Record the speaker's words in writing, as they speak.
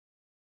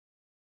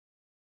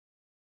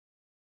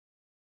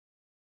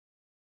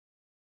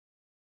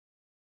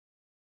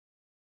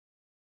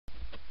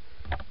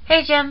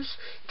Hey Gems,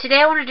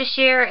 today I wanted to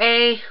share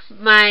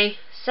my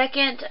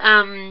second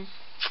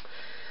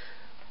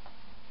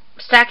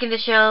stacking the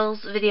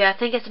shelves video. I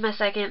think it's my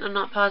second, I'm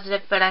not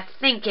positive, but I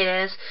think it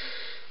is.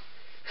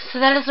 So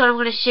that is what I'm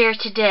going to share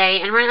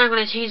today, and right now I'm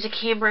going to change the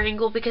camera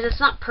angle because it's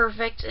not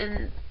perfect,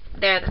 and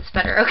there, that's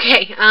better.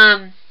 Okay,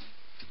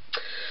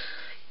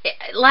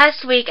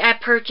 last week I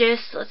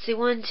purchased, let's see,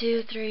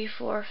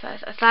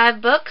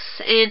 5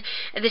 books, and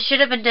this should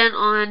have been done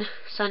on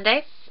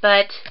Sunday,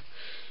 but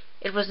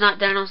it was not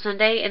done on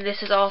Sunday, and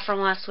this is all from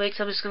last week,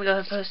 so I'm just going to go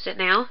ahead and post it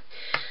now,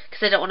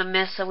 because I don't want to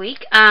miss a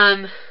week.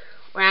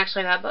 We're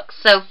actually 5 books.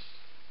 So,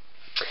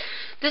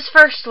 this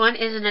first one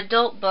is an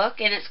adult book,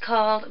 and it's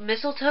called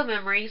Mistletoe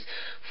Memories,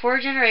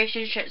 4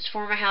 Generations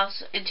Transform a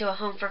House into a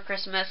Home for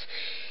Christmas.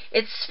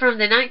 It's from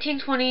the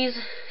 1920s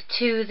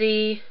to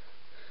the,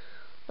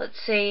 let's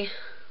see,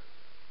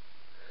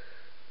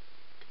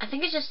 I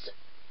think it's just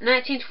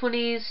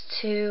 1920s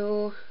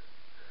to,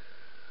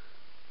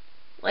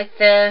 like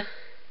the,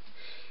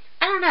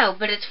 I don't know,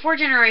 but it's 4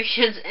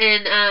 generations,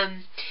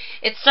 and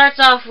it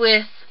starts off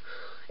with,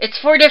 it's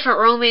 4 different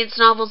romance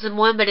novels in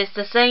one, but it's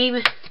the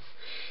same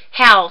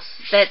house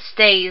that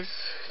stays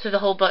through the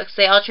whole book.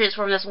 So they all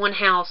transform this one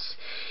house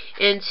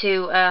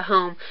into a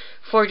home,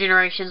 4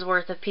 generations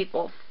worth of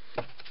people.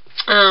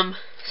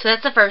 So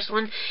that's the first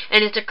one,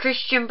 and it's a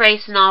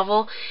Christian-based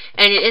novel,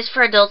 and it is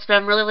for adults, but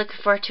I'm really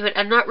looking forward to it.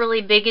 I'm not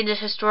really big into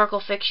historical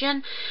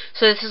fiction,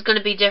 so this is going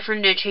to be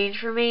different and a change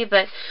for me,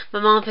 but my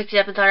mom picked it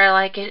up and thought I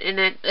like it, and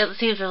it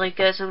seems really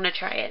good, so I'm going to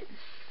try it.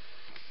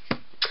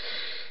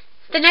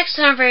 The next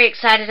one I'm very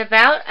excited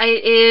about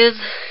is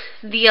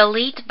The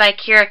Elite by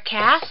Kiera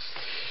Cass,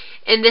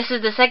 and this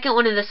is the second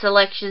one in the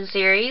selection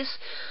series.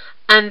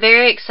 I'm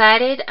very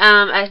excited.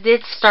 I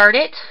did start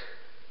it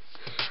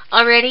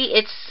already.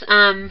 It's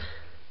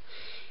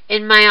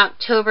in my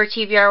October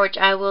TBR, which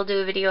I will do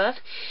a video of,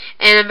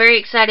 and I'm very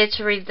excited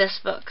to read this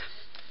book,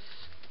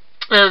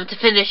 to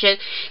finish it,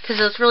 because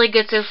it's really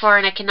good so far,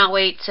 and I cannot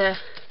wait to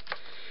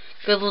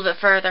go a little bit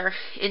further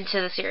into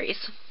the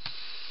series.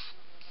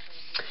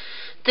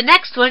 The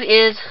next one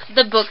is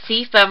The Book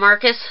Thief by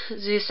Markus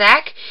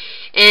Zusak,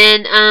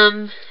 and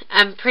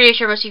I'm pretty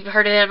sure most of you have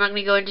heard of it. I'm not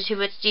going to go into too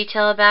much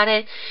detail about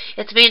it.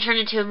 It's being turned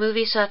into a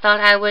movie, so I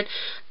thought I would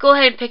go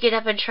ahead and pick it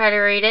up and try to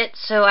read it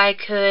so I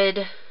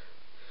could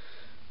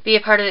be a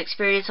part of the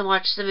experience and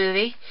watch the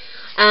movie.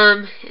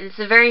 It's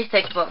a very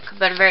thick book,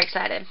 but I'm very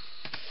excited.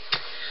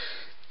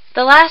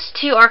 The last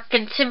 2 are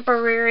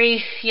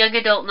contemporary young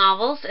adult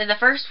novels, and the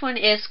first one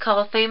is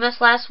called Famous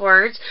Last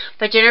Words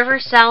by Jennifer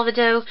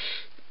Salvado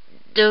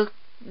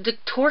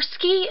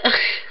Duktorsky.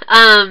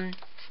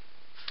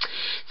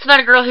 It's about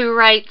a girl who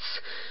writes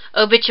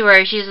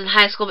obituaries. She's in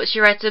high school, but she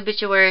writes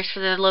obituaries for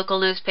the local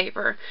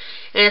newspaper,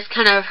 and it's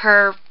kind of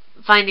her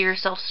finding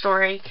herself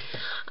story.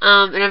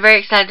 And I'm very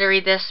excited to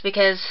read this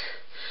because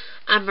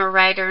I'm a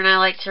writer and I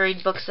like to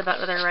read books about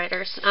other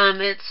writers.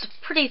 It's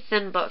a pretty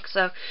thin book,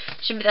 so it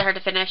shouldn't be that hard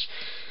to finish.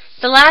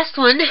 The last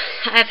one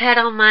I've had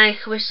on my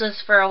wish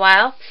list for a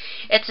while.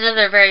 It's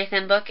another very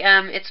thin book.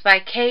 It's by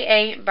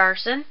K.A.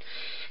 Barson,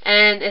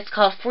 and it's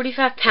called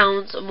 45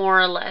 Pounds More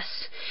or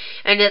Less.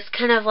 And it's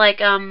kind of like,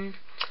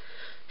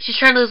 she's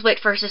trying to lose weight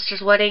for her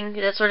sister's wedding,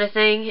 that sort of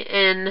thing,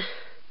 and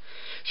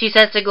she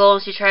sets a goal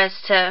and she tries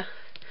to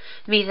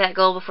meet that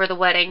goal before the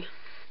wedding.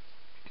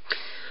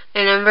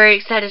 And I'm very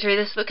excited to read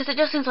this book because it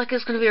just seems like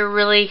it's going to be a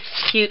really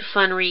cute,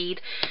 fun read.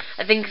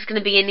 I think it's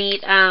going to be a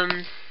neat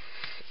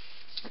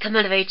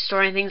come-out-of-age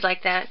story and things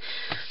like that.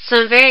 So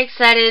I'm very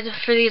excited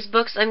for these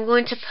books. I'm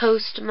going to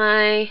post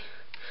my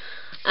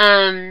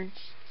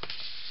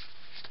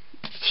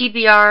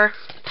TBR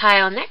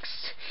pile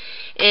next,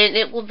 and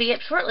it will be up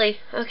shortly.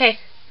 Okay,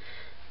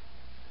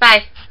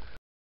 bye.